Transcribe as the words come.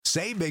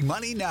Save big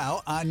money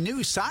now on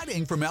new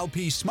siding from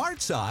LP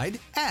SmartSide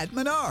at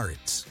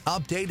Menards.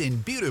 Update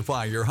and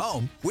beautify your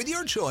home with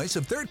your choice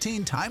of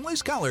 13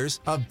 timeless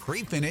colors of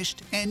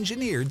pre-finished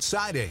engineered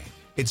siding.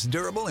 It's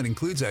durable and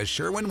includes a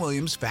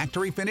Sherwin-Williams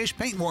factory finish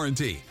paint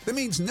warranty that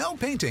means no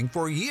painting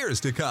for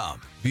years to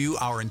come. View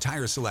our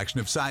entire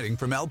selection of siding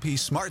from LP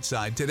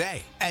SmartSide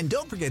today. And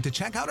don't forget to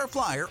check out our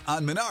flyer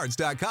on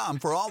Menards.com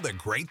for all the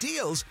great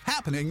deals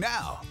happening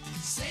now.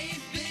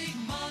 Save big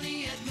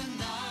money at Menards.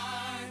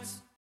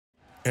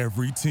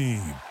 Every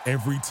team,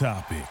 every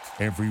topic,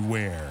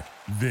 everywhere.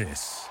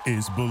 This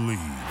is Believe.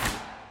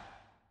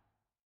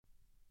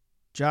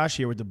 Josh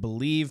here with the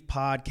Believe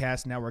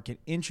Podcast Network and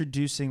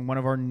introducing one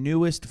of our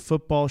newest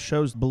football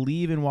shows,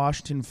 Believe in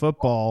Washington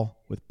Football,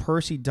 with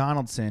Percy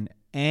Donaldson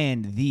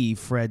and the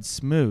Fred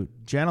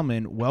Smoot.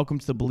 Gentlemen, welcome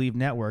to the Believe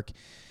Network.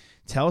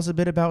 Tell us a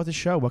bit about the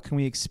show. What can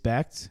we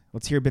expect?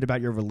 Let's hear a bit about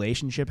your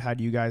relationship. How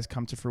do you guys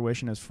come to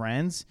fruition as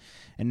friends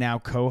and now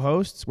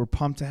co-hosts? We're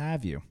pumped to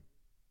have you.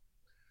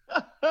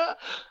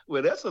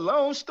 Well, that's a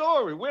long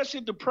story. Where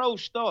should the pro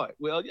start?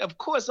 Well, of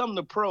course, I'm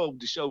the pro of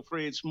the show,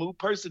 Fred Smoot.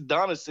 Percy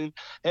Donaldson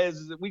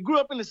we grew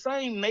up in the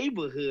same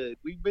neighborhood.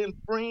 We've been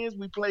friends.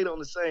 We played on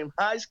the same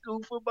high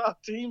school football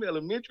team,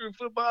 elementary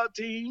football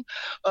team,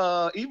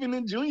 even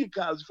in junior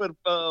college. For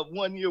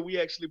 1 year, we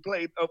actually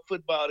played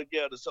football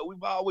together. So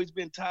we've always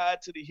been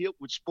tied to the hip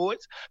with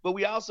sports, but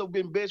we also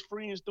been best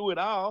friends through it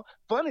all.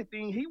 Funny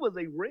thing, he was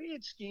a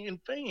Redskin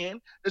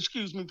fan.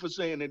 Excuse me for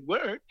saying that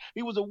word.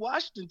 He was a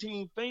Washington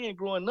team fan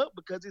growing up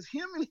because it's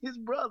him and his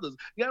brothers.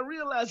 You got to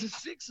realize there's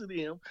 6 of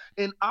them,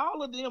 and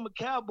all of them are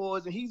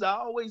Cowboys, and he's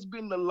always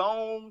been the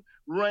Lone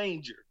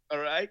Ranger, all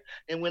right?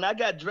 And when I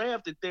got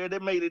drafted there,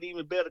 that made it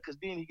even better because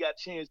then he got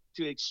a chance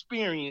to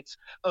experience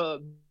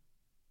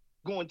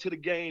going to the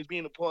games,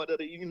 being a part of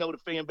the, the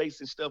fan base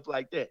and stuff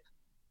like that.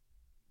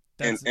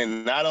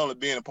 And not only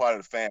being a part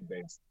of the fan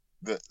base,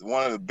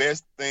 one of the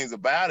best things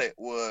about it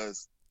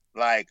was,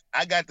 like,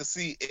 I got to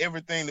see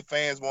everything the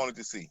fans wanted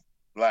to see.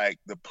 Like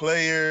the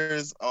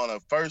players on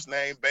a first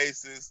name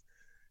basis,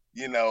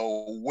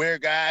 where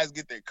guys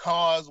get their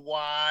cars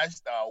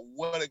washed,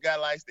 what a guy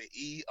likes to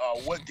eat, or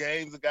what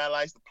games a guy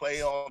likes to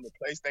play on the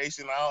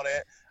PlayStation, all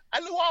that. I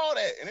knew all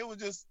that. And it was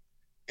just,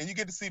 and you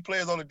get to see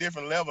players on a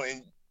different level,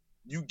 and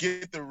you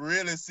get to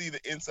really see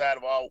the inside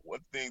of all what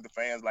things the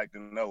fans like to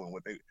know and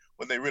what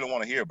they really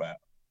want to hear about.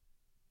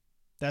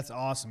 That's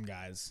awesome,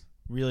 guys.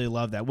 Really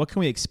love that. What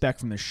can we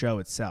expect from the show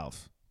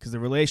itself? Because the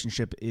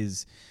relationship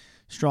is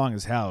strong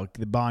as hell.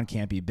 The bond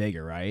can't be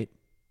bigger, right?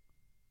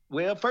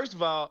 Well, first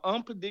of all,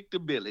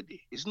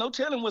 unpredictability. It's no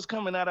telling what's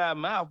coming out of our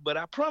mouth, but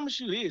I promise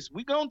you this,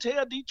 we're going to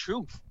tell the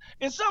truth.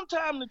 And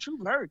sometimes the truth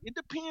hurts. It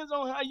depends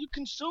on how you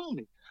consume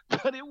it.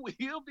 But it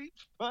will be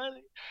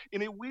funny,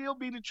 and it will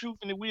be the truth,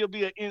 and it will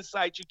be an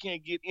insight you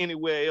can't get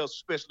anywhere else,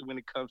 especially when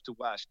it comes to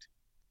Washington.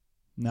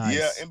 Nice.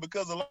 Yeah, and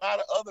because a lot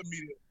of other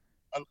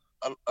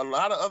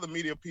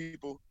media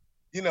people,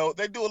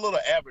 they do a little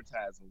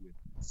advertising with it.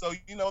 So,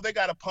 they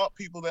got to pump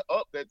people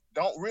up that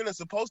don't really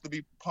supposed to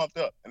be pumped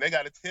up. And they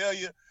got to tell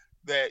you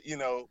that,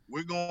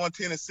 we're going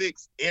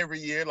 10-6 every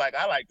year, like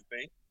I like to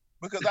think,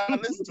 because I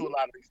listen to a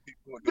lot of these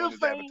people who are doing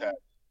this advertising.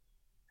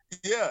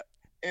 Yeah.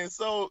 And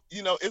so,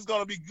 it's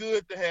going to be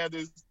good to have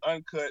this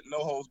uncut, no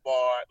holds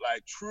barred,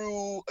 like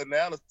true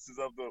analysis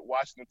of the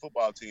Washington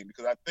football team,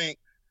 because I think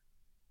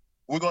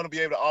we're going to be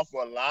able to offer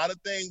a lot of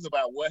things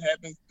about what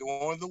happens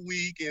during the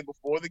week and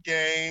before the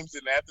games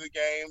and after the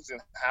games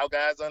and how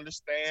guys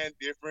understand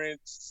different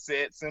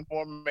sets and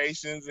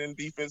formations and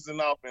defense and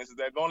offenses.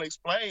 They're going to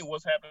explain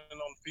what's happening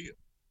on the field.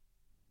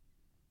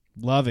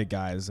 Love it,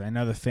 guys. I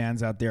know the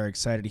fans out there are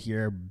excited to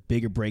hear a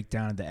bigger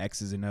breakdown of the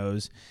X's and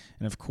O's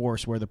and, of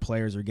course, where the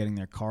players are getting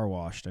their car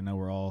washed. I know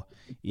we're all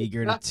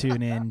eager to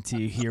tune in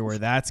to hear where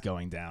that's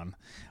going down.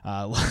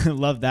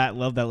 Love that.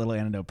 Love that little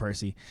anecdote,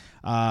 Percy.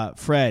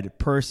 Fred,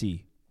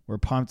 Percy, we're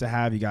pumped to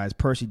have you guys.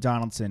 Percy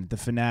Donaldson, the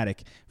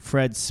fanatic.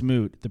 Fred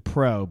Smoot, the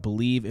pro.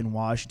 Believe in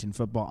Washington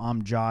football.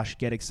 I'm Josh.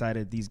 Get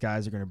excited. These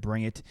guys are going to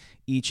bring it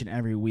each and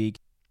every week.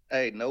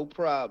 Hey, no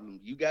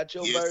problem. You got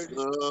your version.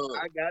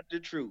 I got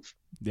the truth.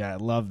 Yeah, I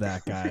love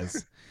that,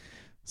 guys.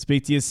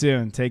 Speak to you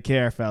soon. Take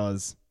care,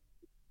 fellas.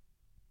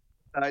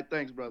 All right,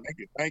 thanks, brother.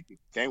 Thank you.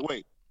 Can't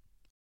wait.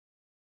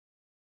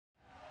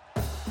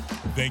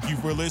 Thank you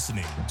for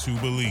listening to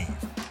Believe.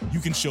 You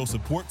can show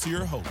support to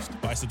your host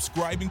by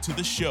subscribing to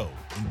the show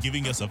and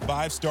giving us a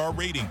 5-star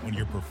rating on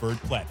your preferred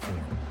platform.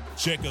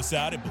 Check us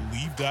out at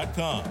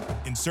Believe.com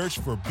and search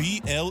for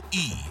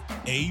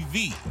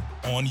BLEAV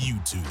on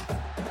YouTube.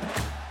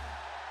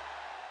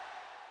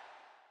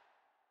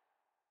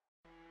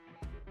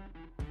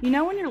 You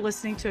know when you're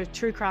listening to a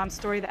true crime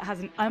story that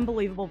has an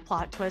unbelievable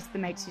plot twist that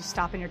makes you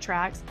stop in your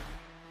tracks?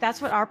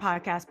 That's what our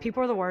podcast,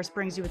 People Are the Worst,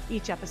 brings you with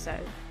each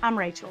episode. I'm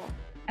Rachel.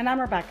 And I'm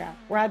Rebecca.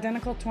 We're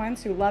identical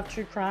twins who love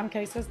true crime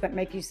cases that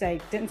make you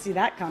say, didn't see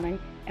that coming,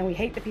 and we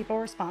hate the people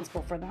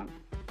responsible for them.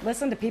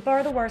 Listen to People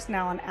Are the Worst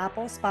now on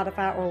Apple,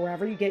 Spotify, or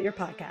wherever you get your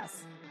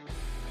podcasts.